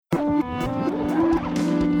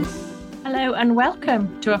and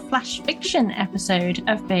welcome to a flash fiction episode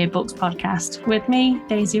of Beer Books Podcast with me,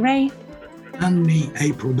 Daisy Ray. And me,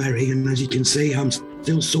 April Berry, and as you can see, I'm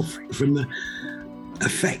still suffering from the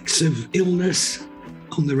effects of illness,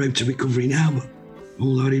 on the road to recovery now, but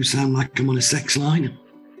although I do sound like I'm on a sex line,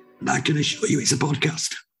 I can assure you it's a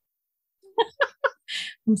podcast.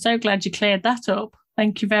 I'm so glad you cleared that up.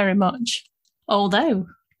 Thank you very much. Although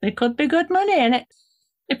there could be good money in it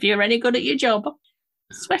if you're any good at your job.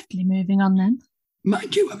 Swiftly moving on then.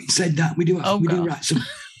 Mind you, having said that, we do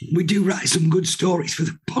write some good stories for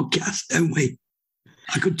the podcast, don't we?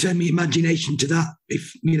 I could turn my imagination to that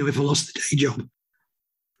if I lost the day job.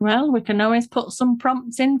 Well, we can always put some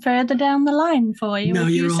prompts in further down the line for you if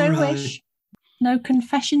you so wish. No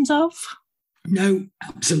confessions of? No,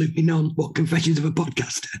 absolutely none. What, confessions of a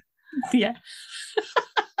podcaster? Yeah.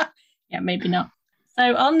 Yeah, maybe not.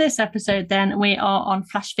 So on this episode then, we are on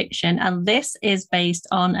flash fiction, and this is based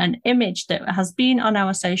on an image that has been on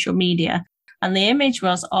our social media. And the image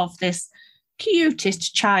was of this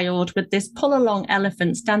cutest child with this pull-along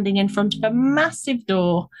elephant standing in front of a massive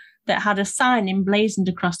door that had a sign emblazoned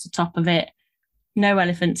across the top of it. No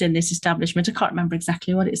elephants in this establishment. I can't remember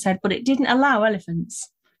exactly what it said, but it didn't allow elephants.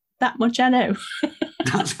 That much I know.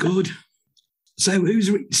 That's good. So who's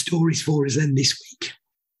written stories for us then this week?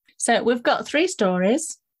 So we've got 3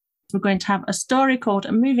 stories. We're going to have a story called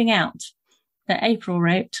Moving Out that April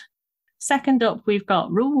wrote. Second up, we've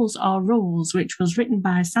got Rules Are Rules, which was written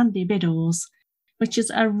by Sandy Biddles, which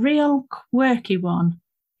is a real quirky one.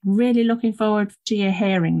 Really looking forward to you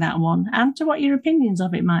hearing that one and to what your opinions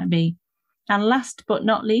of it might be. And last but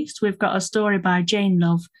not least, we've got a story by Jane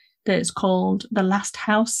Love that's called The Last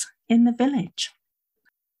House in the Village.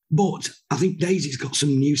 But I think Daisy's got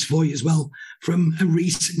some news for you as well from a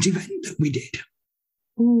recent event that we did.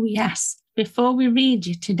 Oh, yes. Before we read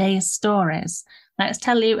you today's stories, let's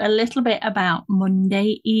tell you a little bit about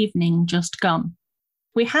Monday evening just gone.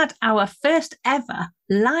 We had our first ever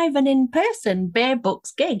live and in-person Beer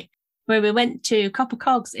Books gig, where we went to Copper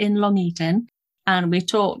Cogs in Long Eaton, and we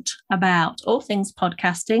talked about all things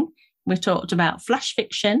podcasting. We talked about flash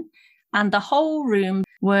fiction, and the whole room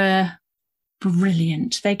were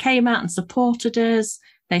brilliant. They came out and supported us.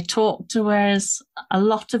 They talked to us. A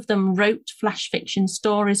lot of them wrote flash fiction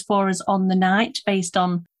stories for us on the night based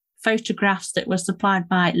on photographs that were supplied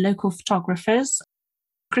by local photographers,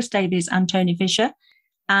 Chris Davies and Tony Fisher.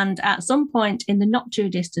 And at some point in the not too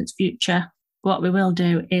distant future, what we will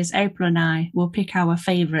do is April and I will pick our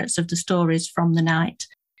favourites of the stories from the night,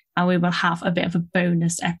 and we will have a bit of a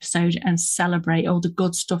bonus episode and celebrate all the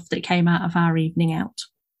good stuff that came out of our evening out.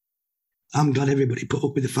 I'm glad everybody put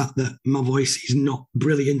up with the fact that my voice is not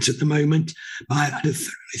brilliant at the moment, but I had a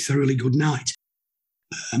thoroughly good night.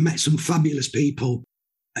 I met some fabulous people.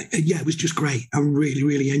 It was just great. I really,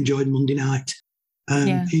 really enjoyed Monday night,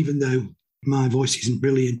 even though my voice isn't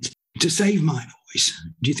brilliant. To save my voice,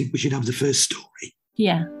 do you think we should have the first story?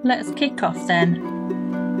 Yeah, let's kick off then.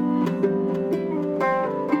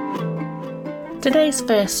 Today's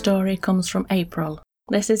first story comes from April.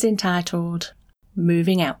 This is entitled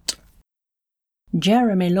Moving Out.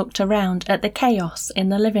 Jeremy looked around at the chaos in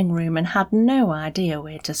the living room and had no idea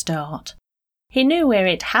where to start. He knew where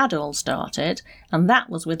it had all started, and that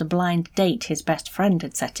was with a blind date his best friend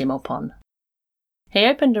had set him up on. He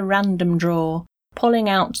opened a random drawer, pulling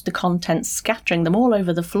out the contents, scattering them all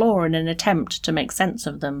over the floor in an attempt to make sense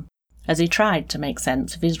of them, as he tried to make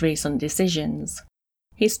sense of his recent decisions.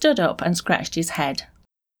 He stood up and scratched his head.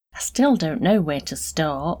 I still don't know where to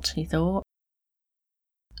start, he thought.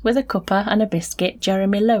 With a cuppa and a biscuit,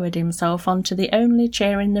 Jeremy lowered himself onto the only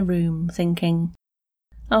chair in the room, thinking,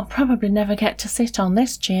 I'll probably never get to sit on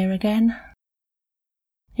this chair again.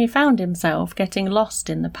 He found himself getting lost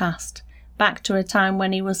in the past, back to a time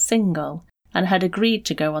when he was single and had agreed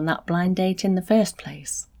to go on that blind date in the first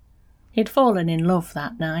place. He'd fallen in love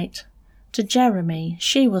that night. To Jeremy,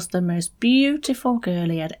 she was the most beautiful girl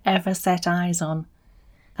he had ever set eyes on,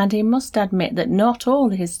 and he must admit that not all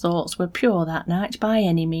his thoughts were pure that night by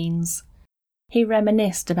any means. He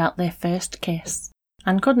reminisced about their first kiss,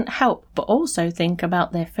 and couldn't help but also think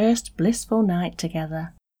about their first blissful night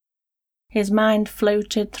together. His mind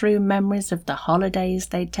floated through memories of the holidays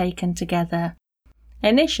they'd taken together.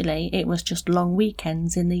 Initially, it was just long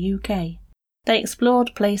weekends in the UK. They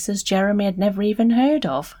explored places Jeremy had never even heard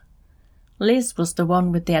of. Liz was the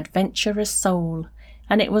one with the adventurous soul,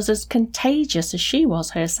 and it was as contagious as she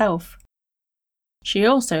was herself. She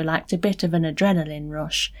also liked a bit of an adrenaline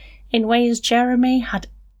rush, in ways Jeremy had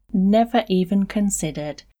never even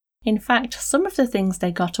considered. In fact, some of the things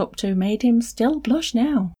they got up to made him still blush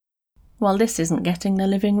now. Well, this isn't getting the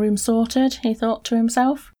living room sorted, he thought to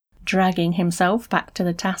himself. dragging himself back to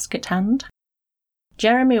the task at hand.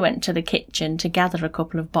 Jeremy went to the kitchen to gather a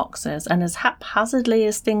couple of boxes, and as haphazardly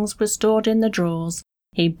as things were stored in the drawers,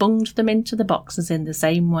 he bunged them into the boxes in the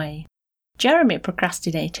same way. Jeremy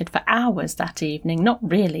procrastinated for hours that evening, not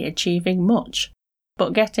really achieving much,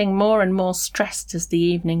 but getting more and more stressed as the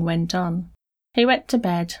evening went on. He went to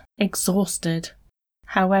bed, exhausted.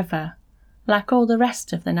 However, like all the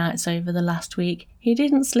rest of the nights over the last week, he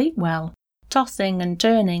didn't sleep well, tossing and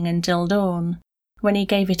turning until dawn, when he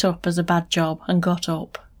gave it up as a bad job and got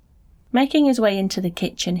up. Making his way into the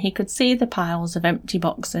kitchen, he could see the piles of empty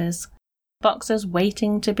boxes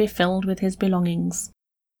waiting to be filled with his belongings.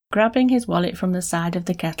 Grabbing his wallet from the side of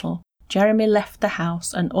the kettle, Jeremy left the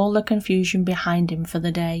house and all the confusion behind him for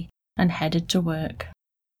the day and headed to work.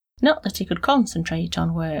 Not that he could concentrate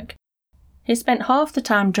on work. He spent half the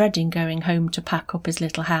time dreading going home to pack up his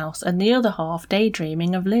little house and the other half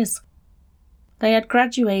daydreaming of Liz. They had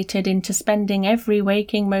graduated into spending every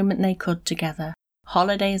waking moment they could together.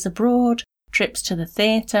 Holidays abroad, trips to the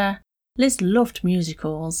theatre. Liz loved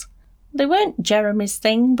musicals. They weren't Jeremy's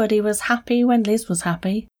thing, but he was happy when Liz was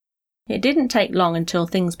happy. It didn't take long until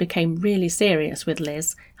things became really serious with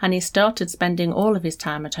Liz, and he started spending all of his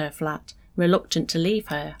time at her flat, reluctant to leave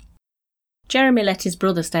her. Jeremy let his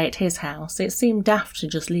brother stay at his house. It seemed daft to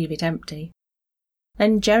just leave it empty.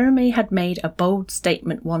 Then Jeremy had made a bold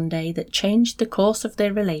statement one day that changed the course of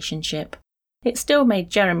their relationship. It still made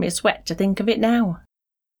Jeremy sweat to think of it now.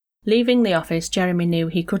 Leaving the office, Jeremy knew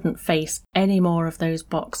he couldn't face any more of those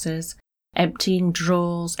boxes, emptying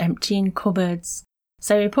drawers, emptying cupboards,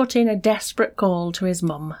 so he put in a desperate call to his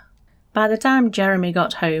mum. By the time Jeremy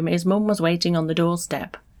got home, his mum was waiting on the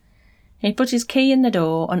doorstep. He put his key in the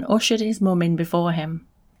door and ushered his mum in before him.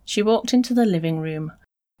 She walked into the living room,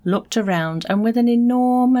 looked around, and with an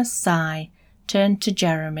enormous sigh, turned to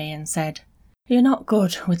Jeremy and said, "You're not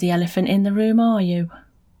good with the elephant in the room, are you?"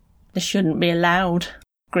 "This shouldn't be allowed,"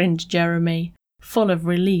 grinned Jeremy, full of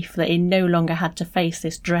relief that he no longer had to face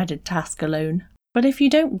this dreaded task alone. "But if you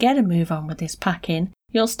don't get a move on with this packing,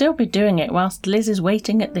 you'll still be doing it whilst Liz is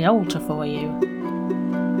waiting at the altar for you."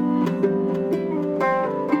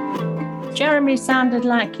 Jeremy sounded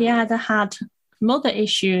like he either had mother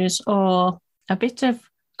issues or a bit of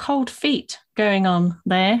cold feet going on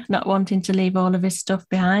there, not wanting to leave all of his stuff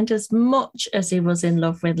behind as much as he was in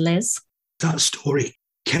love with Liz. That story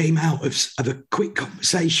came out of a quick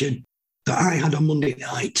conversation that I had on Monday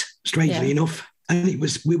night, strangely enough. And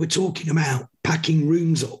we were talking about packing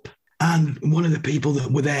rooms up. And one of the people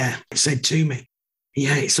that were there said to me,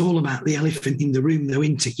 "Yeah, it's all about the elephant in the room though,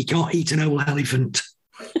 isn't it? You can't eat an whole elephant."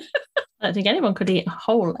 I don't think anyone could eat a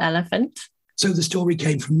whole elephant. So the story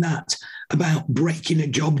came from that, about breaking a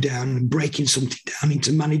job down and breaking something down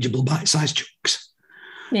into manageable bite-sized chunks.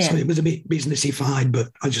 Yeah. So it was a bit businessy-fied, but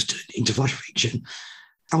I just turned it into flash fiction.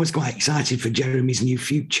 I was quite excited for Jeremy's new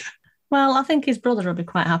future. Well, I think his brother will be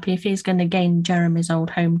quite happy if he's going to gain Jeremy's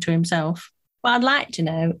old home to himself. What I'd like to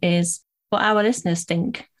know is what our listeners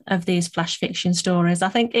think of these flash fiction stories. I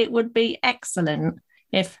think it would be excellent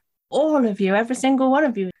if all of you, every single one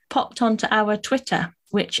of you, popped onto our Twitter,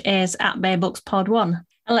 which is @BearBooksPod1,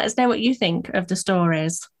 and let us know what you think of the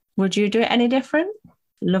stories. Would you do it any different?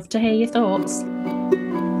 Love to hear your thoughts.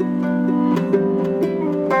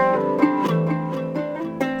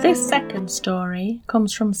 This second story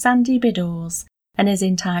comes from Sandy Biddors and is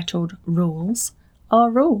entitled Rules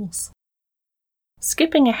Are Rules.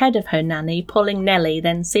 Skipping ahead of her nanny, pulling Nellie,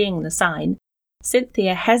 then seeing the sign,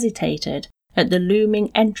 Cynthia hesitated at the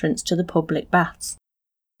looming entrance to the public baths.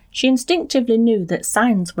 She instinctively knew that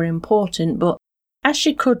signs were important, but as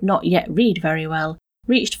she could not yet read very well,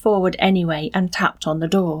 reached forward anyway and tapped on the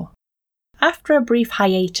door. After a brief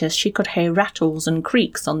hiatus, she could hear rattles and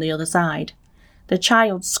creaks on the other side. The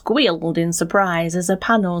child squealed in surprise as a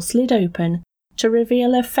panel slid open to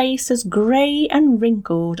reveal a face as grey and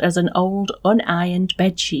wrinkled as an old unironed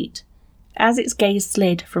bedsheet. As its gaze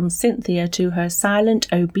slid from Cynthia to her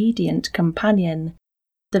silent, obedient companion,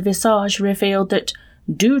 the visage revealed that,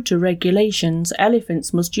 due to regulations,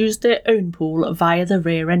 elephants must use their own pool via the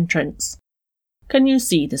rear entrance. "Can you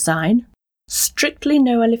see the sign? Strictly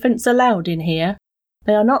no elephants allowed in here.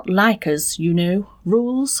 They are not like us, you know.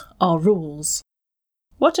 Rules are rules."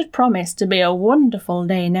 What had promised to be a wonderful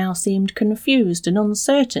day now seemed confused and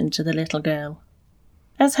uncertain to the little girl.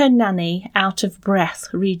 As her nanny, out of breath,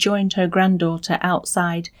 rejoined her granddaughter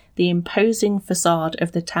outside the imposing facade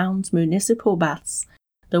of the town's municipal baths,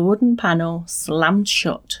 the wooden panel slammed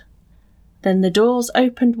shut. Then the doors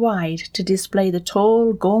opened wide to display the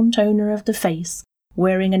tall, gaunt owner of the face,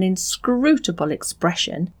 wearing an inscrutable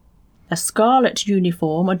expression, a scarlet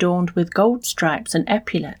uniform adorned with gold stripes and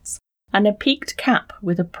epaulets, and a peaked cap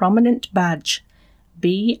with a prominent badge,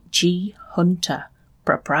 B.G. Hunter,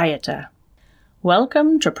 proprietor.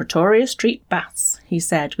 "Welcome to Pretoria Street Baths," he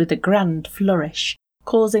said with a grand flourish,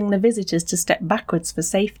 causing the visitors to step backwards for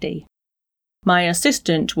safety. "My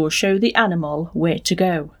assistant will show the animal where to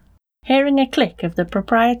go." Hearing a click of the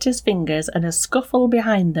proprietor's fingers and a scuffle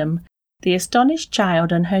behind them, the astonished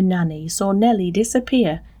child and her nanny saw Nellie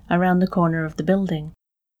disappear around the corner of the building.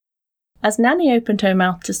 As Nanny opened her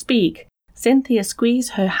mouth to speak, Cynthia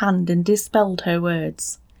squeezed her hand and dispelled her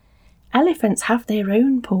words. "Elephants have their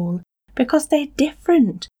own, Paul, because they're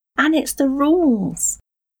different, and it's the rules.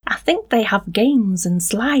 I think they have games and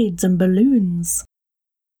slides and balloons."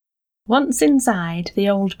 Once inside, the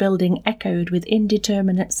old building echoed with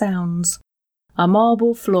indeterminate sounds. A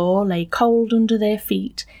marble floor lay cold under their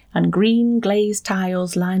feet, and green glazed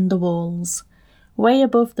tiles lined the walls. Way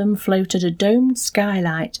above them floated a domed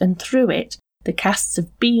skylight, and through it the casts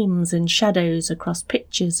of beams and shadows across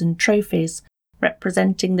pictures and trophies,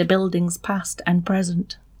 representing the building's past and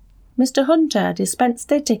present. Mr. Hunter dispensed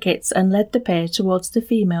their tickets and led the pair towards the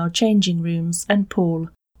female changing rooms and pool,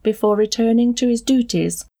 before returning to his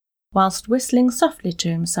duties, whilst whistling softly to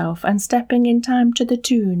himself and stepping in time to the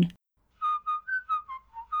tune.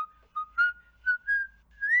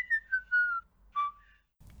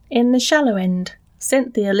 In the shallow end,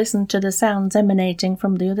 Cynthia listened to the sounds emanating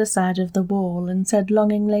from the other side of the wall and said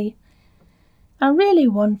longingly, "I really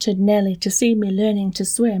wanted Nellie to see me learning to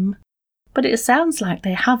swim, but it sounds like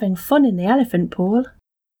they're having fun in the elephant pool."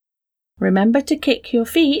 "Remember to kick your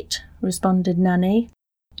feet," responded Nanny.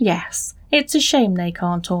 "Yes, it's a shame they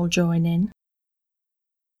can't all join in."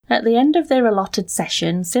 At the end of their allotted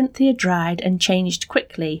session, Cynthia dried and changed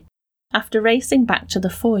quickly. After racing back to the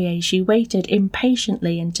foyer, she waited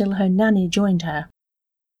impatiently until her nanny joined her.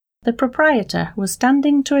 The proprietor was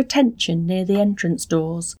standing to attention near the entrance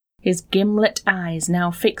doors, his gimlet eyes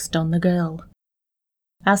now fixed on the girl.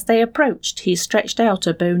 As they approached, he stretched out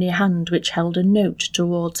a bony hand which held a note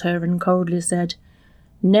towards her and coldly said,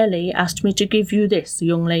 "Nellie asked me to give you this,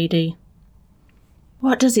 young lady."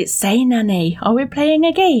 "What does it say, Nanny? Are we playing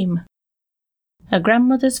a game?" Her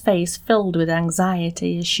grandmother's face filled with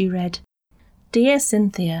anxiety as she read, "Dear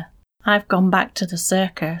Cynthia, I've gone back to the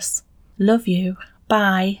circus. Love you.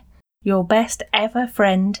 Bye. Your best ever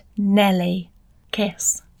friend, Nellie.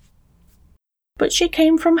 Kiss." "But she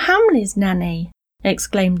came from Hamleys, Nanny,"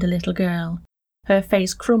 exclaimed the little girl, her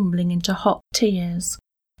face crumbling into hot tears.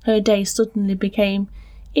 Her day suddenly became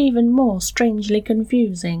even more strangely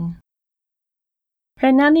confusing.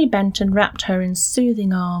 Her nanny bent and wrapped her in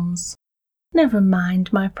soothing arms. "Never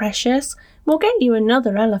mind, my precious, we'll get you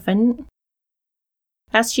another elephant."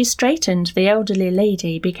 As she straightened, the elderly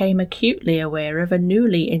lady became acutely aware of a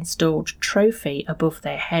newly installed trophy above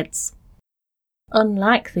their heads.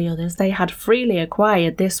 Unlike the others, they had freely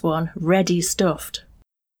acquired this one, ready stuffed.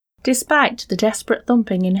 Despite the desperate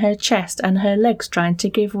thumping in her chest and her legs trying to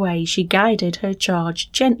give way, she guided her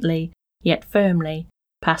charge gently, yet firmly,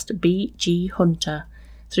 past B.G. Hunter,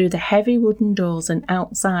 through the heavy wooden doors and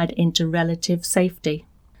outside into relative safety.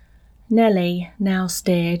 Nellie now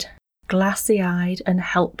stared, glassy-eyed and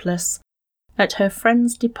helpless, at her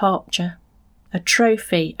friend's departure, a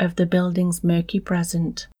trophy of the building's murky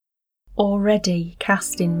present, already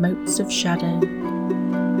cast in motes of shadow.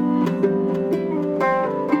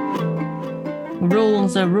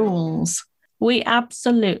 Rules are rules. We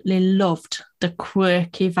absolutely loved the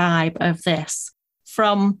quirky vibe of this.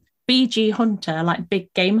 From B.G. Hunter, like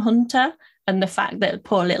Big Game Hunter, and the fact that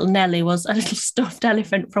poor little Nellie was a little stuffed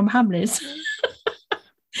elephant from Hamleys.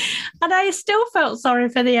 And I still felt sorry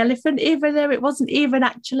for the elephant, even though it wasn't even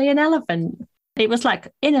actually an elephant. It was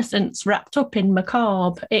like innocence wrapped up in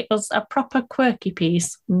macabre. It was a proper quirky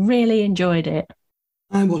piece. Really enjoyed it.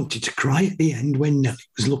 I wanted to cry at the end when Nellie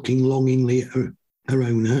was looking longingly at her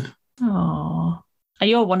owner. Oh,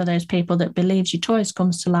 you're one of those people that believes your toys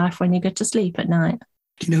comes to life when you go to sleep at night.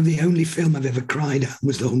 You know, the only film I've ever cried at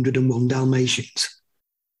was The 101 Dalmatians,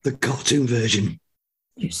 the cartoon version.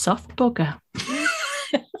 You soft bugger.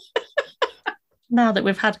 Now that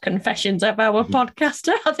we've had confessions of our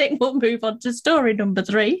podcaster, I think we'll move on to story number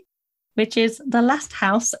 3, which is The Last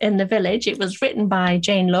House in the Village. It was written by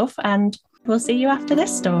Jane Love, and we'll see you after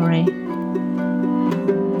this story.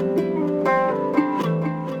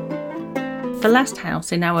 The last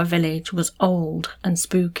house in our village was old and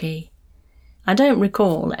spooky. I don't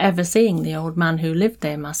recall ever seeing the old man who lived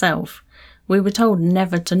there myself. We were told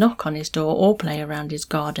never to knock on his door or play around his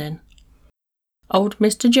garden. Old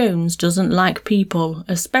Mr. Jones doesn't like people,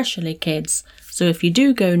 especially kids, so if you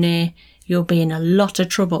do go near, you'll be in a lot of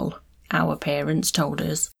trouble, our parents told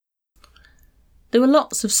us. There were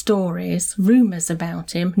lots of stories, rumours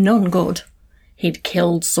about him, none good. He'd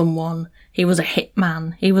killed someone, he was a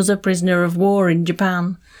hitman, he was a prisoner of war in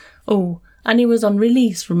Japan. Oh, and he was on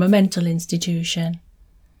release from a mental institution.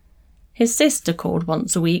 His sister called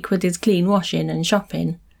once a week with his clean washing and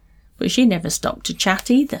shopping, but she never stopped to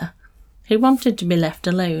chat either. He wanted to be left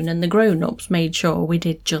alone, and the grown-ups made sure we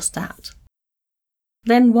did just that.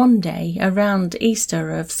 Then one day, around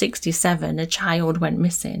Easter of '67, a child went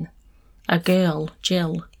missing. A girl,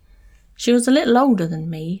 Jill. She was a little older than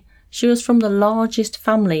me. She was from the largest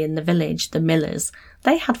family in the village, the Millers.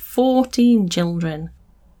 They had 14 children.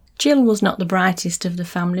 Jill was not the brightest of the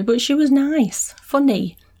family, but she was nice,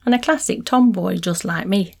 funny, and a classic tomboy just like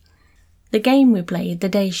me. The game we played the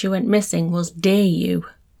day she went missing was Dare You.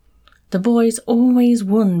 The boys always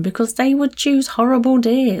won because they would choose horrible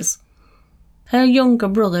days. Her younger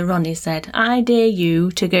brother Ronnie said, "I dare you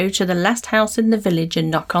to go to the last house in the village and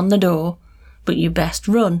knock on the door, but you best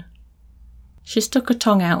run." She stuck her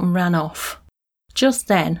tongue out and ran off. Just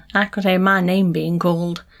then, I could hear my name being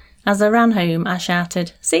called. As I ran home, I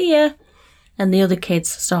shouted, "See ya!" and the other kids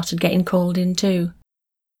started getting called in too.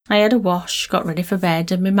 I had a wash, got ready for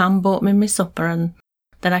bed, and my mum bought me my supper, and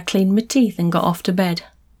then I cleaned my teeth and got off to bed.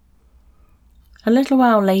 A little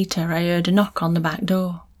while later, I heard a knock on the back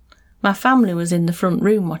door. My family was in the front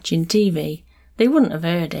room watching TV. They wouldn't have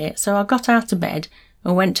heard it, so I got out of bed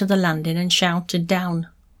and went to the landing and shouted down.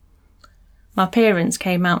 My parents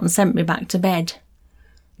came out and sent me back to bed,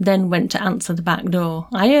 then went to answer the back door.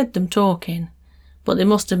 I heard them talking, but they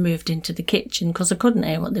must have moved into the kitchen because I couldn't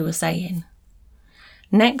hear what they were saying.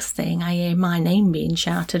 Next thing, I hear my name being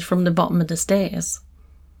shouted from the bottom of the stairs.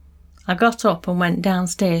 I got up and went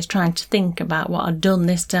downstairs trying to think about what I'd done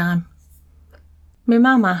this time. My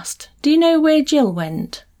mum asked, "Do you know where Jill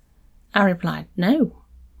went?" I replied, "No."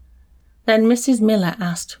 Then Mrs. Miller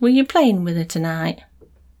asked, "Were you playing with her tonight?"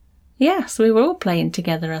 "Yes, we were all playing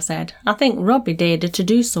together," I said. "I think Robbie dared her to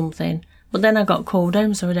do something, but then I got called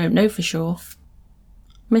home, so I don't know for sure."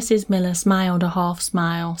 Mrs. Miller smiled a half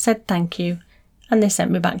smile, said thank you, and they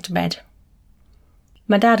sent me back to bed.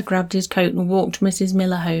 My dad grabbed his coat and walked Mrs.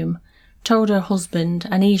 Miller home, told her husband,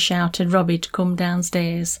 and he shouted Robbie to come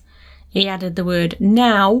downstairs. He added the word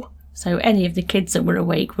 "now," so any of the kids that were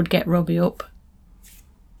awake would get Robbie up.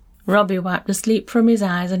 Robbie wiped the sleep from his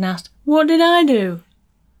eyes and asked, "What did I do?"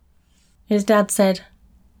 His dad said,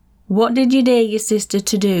 "What did you dare your sister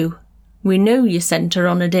to do? We know you sent her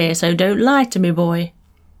on a dare, so don't lie to me, boy."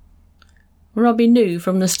 Robbie knew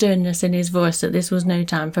from the sternness in his voice that this was no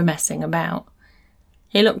time for messing about.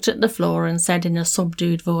 He looked at the floor and said in a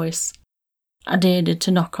subdued voice, "I dared her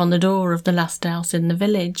to knock on the door of the last house in the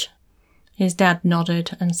village." His dad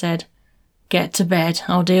nodded and said, "Get to bed,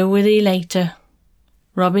 I'll deal with you later."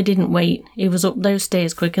 Robbie didn't wait. He was up those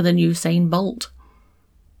stairs quicker than Usain Bolt.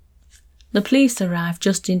 The police arrived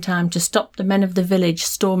just in time to stop the men of the village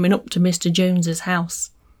storming up to Mr. Jones's house.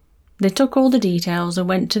 They took all the details and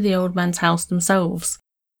went to the old man's house themselves.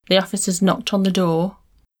 The officers knocked on the door.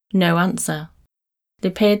 No answer. They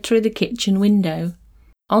peered through the kitchen window.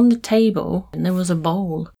 On the table there was a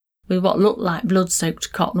bowl with what looked like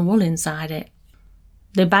blood-soaked cotton wool inside it.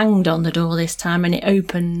 They banged on the door this time and it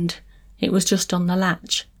opened. It was just on the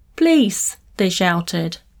latch. "Police!" they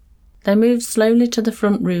shouted. They moved slowly to the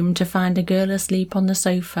front room to find a girl asleep on the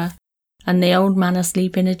sofa and the old man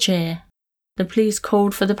asleep in a chair. The police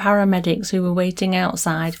called for the paramedics who were waiting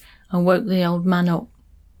outside and woke the old man up.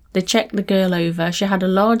 They checked the girl over. She had a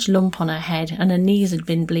large lump on her head and her knees had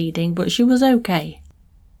been bleeding, but she was okay.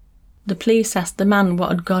 The police asked the man what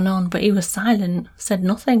had gone on, but he was silent, said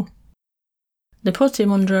nothing. They put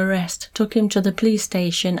him under arrest, took him to the police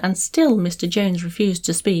station, and still Mr. Jones refused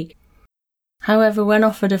to speak. However, when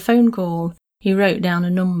offered a phone call, he wrote down a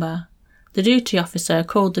number. The duty officer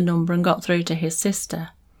called the number and got through to his sister.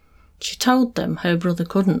 She told them her brother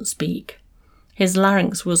couldn't speak. His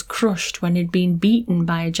larynx was crushed when he'd been beaten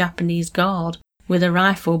by a Japanese guard with a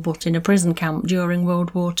rifle butt in a prison camp during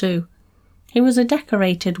World War II. He was a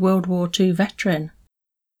decorated World War II veteran.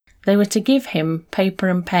 They were to give him paper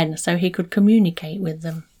and pen so he could communicate with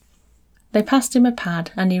them. They passed him a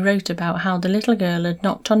pad and he wrote about how the little girl had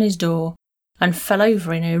knocked on his door and fell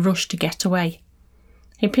over in her rush to get away.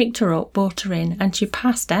 He picked her up, brought her in, and she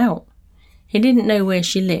passed out. He didn't know where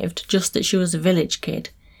she lived, just that she was a village kid.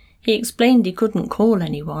 He explained he couldn't call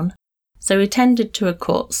anyone, so he tended to her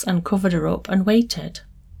cuts and covered her up and waited.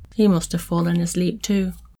 He must have fallen asleep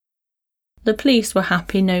too. The police were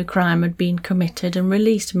happy no crime had been committed and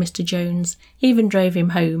released Mr. Jones, even drove him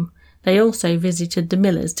home. They also visited the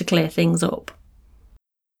Millers to clear things up.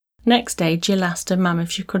 Next day, Jill asked her mum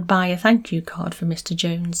if she could buy a thank you card for Mr.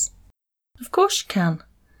 Jones. Of course you can,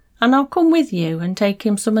 and I'll come with you and take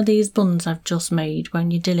him some of these buns I've just made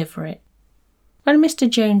when you deliver it. When Mr.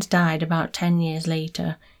 Jones died about 10 years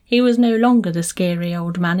later, he was no longer the scary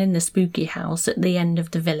old man in the spooky house at the end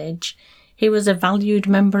of the village. He was a valued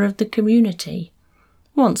member of the community,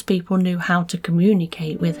 once people knew how to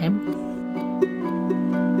communicate with him.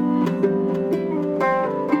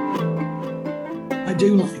 I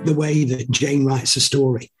do like the way that Jane writes a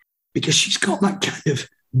story, because she's got that kind of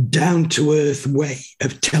down-to-earth way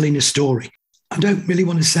of telling a story. I don't really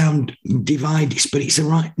want to sound dividist, but it's a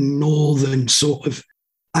right northern sort of,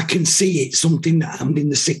 I can see it, something that happened in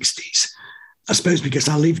the 60s. I suppose because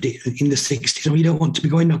I lived it in the 60s, and you don't want to be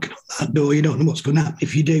going knocking on that door. You don't know what's going to happen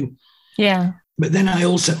if you do. Yeah. But then I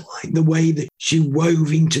also like the way that she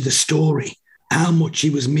wove into the story how much she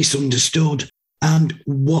was misunderstood and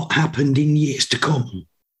what happened in years to come.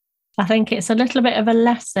 I think it's a little bit of a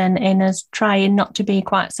lesson in us trying not to be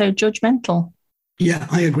quite so judgmental. Yeah,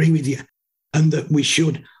 I agree with you. And that we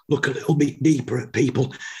should look a little bit deeper at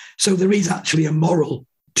people. So there is actually a moral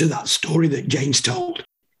to that story that Jane's told.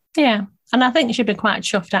 Yeah, and I think she'd be quite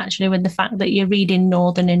chuffed actually with the fact that you're reading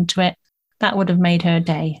Northern into it. That would have made her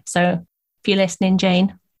day. So if you're listening,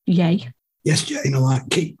 Jane, yay. Yes, Jane, I like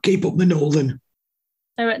keep up the Northern.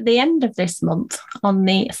 So at the end of this month, on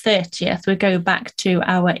the 30th, we go back to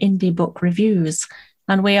our indie book reviews,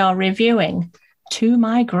 and we are reviewing To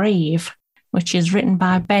My Grave, which is written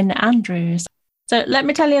by Ben Andrews. So let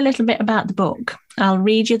me tell you a little bit about the book. I'll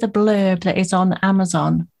read you the blurb that is on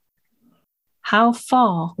Amazon. How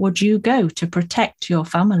far would you go to protect your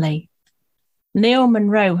family? Neil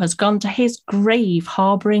Monroe has gone to his grave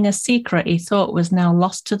harbouring a secret he thought was now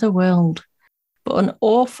lost to the world. But an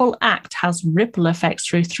awful act has ripple effects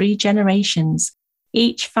through 3 generations,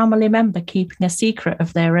 each family member keeping a secret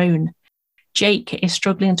of their own. Jake is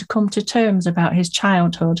struggling to come to terms about his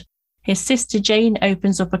childhood. His sister Jane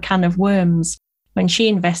opens up a can of worms when she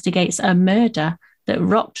investigates a murder that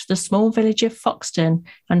rocked the small village of Foxton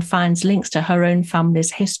and finds links to her own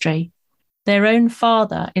family's history. Their own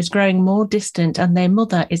father is growing more distant and their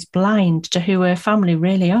mother is blind to who her family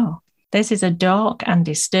really are. This is a dark and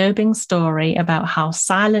disturbing story about how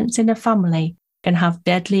silence in a family can have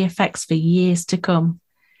deadly effects for years to come.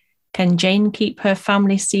 Can Jane keep her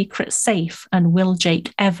family's secret safe, and will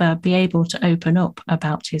Jake ever be able to open up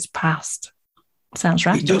about his past? Sounds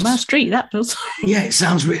right up my street, that does. Yeah, it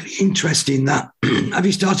sounds really interesting, that. Have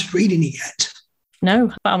you started reading it yet?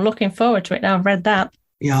 No, but I'm looking forward to it now I've read that.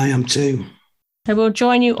 Yeah, I am too. So we'll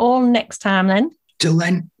join you all next time then. Till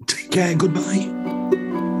then, take care, goodbye.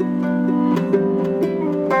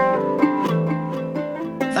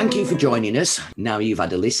 Thank you for joining us. Now you've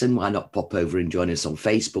had a listen, why not pop over and join us on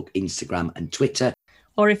Facebook, Instagram and Twitter.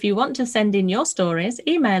 Or if you want to send in your stories,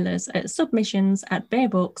 email us at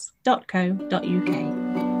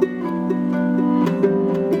submissions@bearbooks.co.uk.